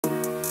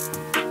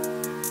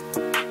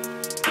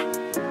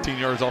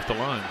yards off the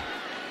line.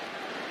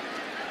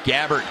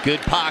 Gabbert, good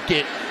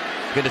pocket.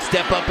 Going to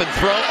step up and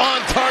throw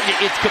on target.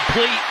 It's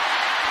complete.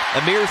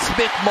 Ihmir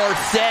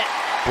Smith-Marsette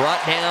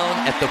brought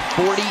down at the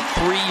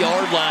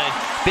 43-yard line.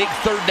 Big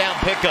third down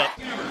pickup.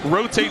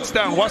 Rotates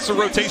down. Watch the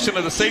rotation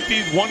of the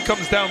safeties. One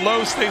comes down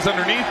low, stays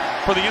underneath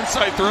for the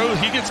inside throw.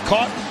 He gets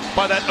caught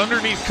by that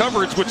underneath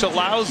coverage, which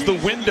allows the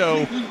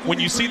window. When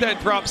you see that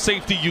drop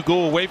safety, you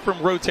go away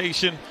from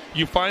rotation.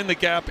 You find the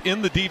gap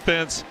in the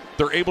defense.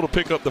 They're able to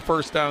pick up the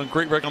first down.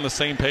 Great rec on the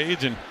same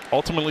page, and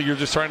ultimately you're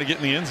just trying to get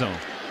in the end zone.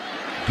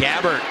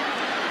 Gabbert,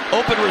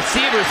 open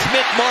receiver,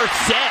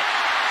 Smith-Marsette.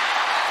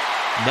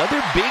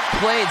 Another big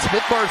play, and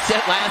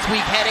Smith-Marsette last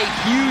week had a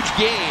huge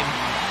game.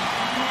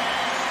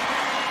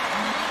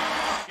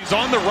 He's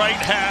on the right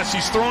hash.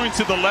 He's throwing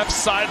to the left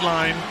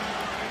sideline.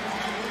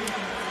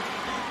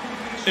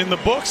 In the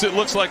books, it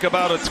looks like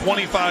about a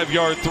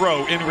 25-yard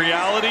throw. In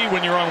reality,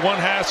 when you're on one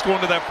hash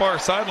going to that far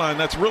sideline,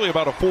 that's really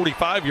about a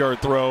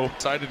 45-yard throw.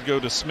 Decided to go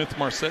to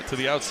Smith-Marsette to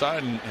the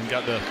outside and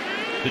got the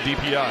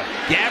DPI.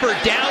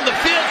 Gabbert down the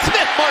field.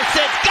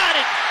 Smith-Marsette's got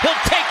it.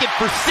 He'll take it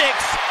for 6.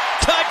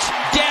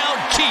 Touchdown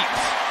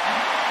Chiefs.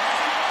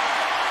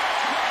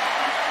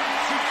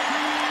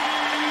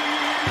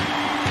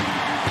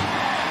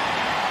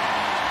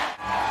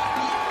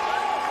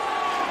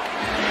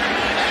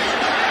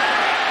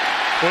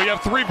 Well, you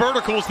have 3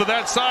 verticals to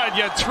that side.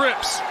 You had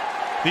trips.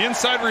 The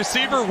inside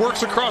receiver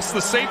works across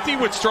the safety,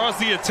 which draws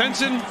the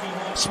attention.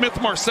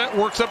 Smith-Marsette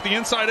works up the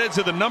inside edge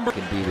of the number.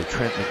 Can be to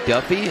Trent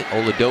McDuffie.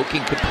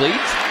 Oladokin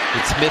completes.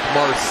 It's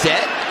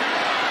Smith-Marsette.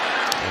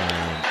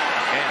 And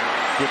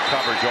good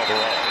coverage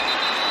overall.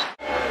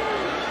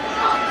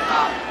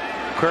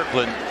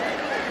 Kirkland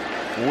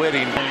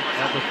waiting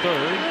at the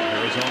 3rd.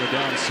 Arizona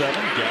down 7.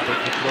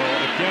 Gabbert to throw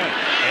again.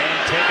 And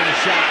taking a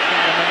shot.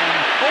 Got a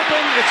man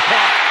open. It's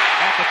caught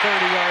at the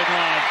 30-yard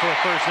line for a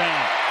first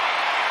down.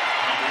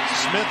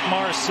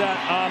 Smith-Marsette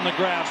on the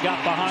grab.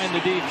 Got behind the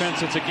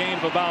defense. It's a gain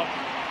of about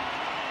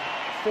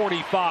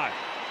 45.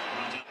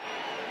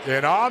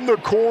 And on the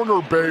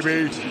corner,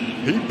 baby,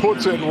 he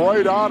puts it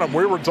right on him.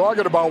 We were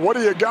talking about, what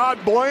do you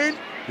got, Blaine?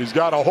 He's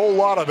got a whole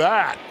lot of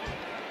that.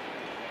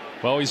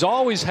 Well, he's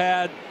always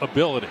had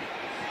ability.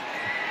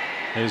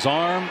 His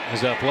arm,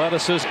 his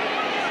athleticism.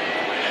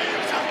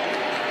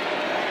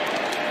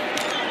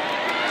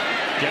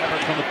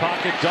 Gabbert from the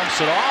pocket, dumps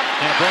it off,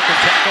 and a broken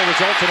tackle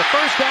results in a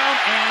first down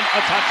and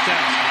a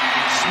touchdown.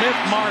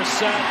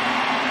 Smith-Marsette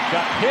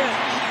got hit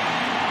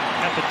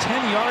at the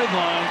 10-yard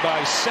line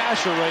by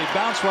Sasha-Ray,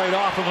 bounced right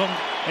off of him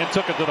and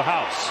took it to the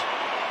house.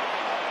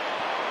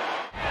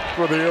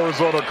 For the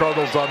Arizona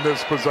Cardinals on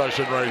this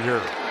possession right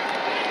here.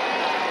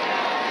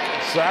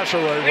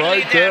 Sasha-Ray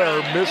right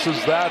there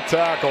misses that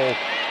tackle.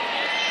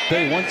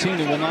 One team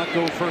that will not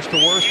go first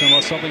to worst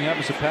unless something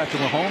happens to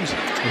Patrick Mahomes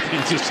with the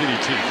Kansas City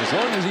Chiefs. As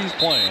long as he's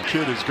playing.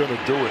 Kid is going to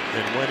do it,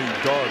 and when he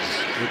does,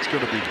 it's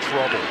going to be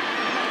trouble.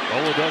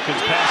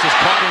 Oladokin's pass is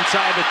caught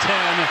inside the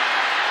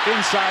 10,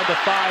 inside the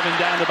 5, and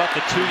down to about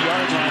the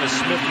 2-yard line of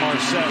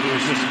Smith-Marsette, who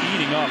is just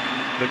eating up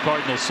the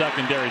Cardinals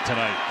secondary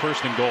tonight.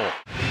 First and goal.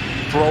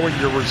 Throwing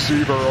your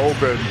receiver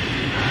open.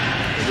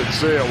 You can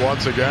see it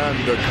once again.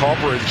 The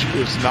coverage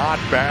is not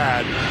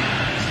bad.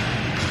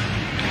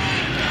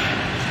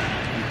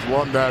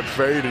 Run that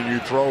fade and you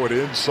throw it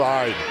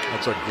inside.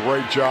 That's a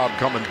great job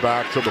coming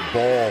back to the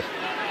ball.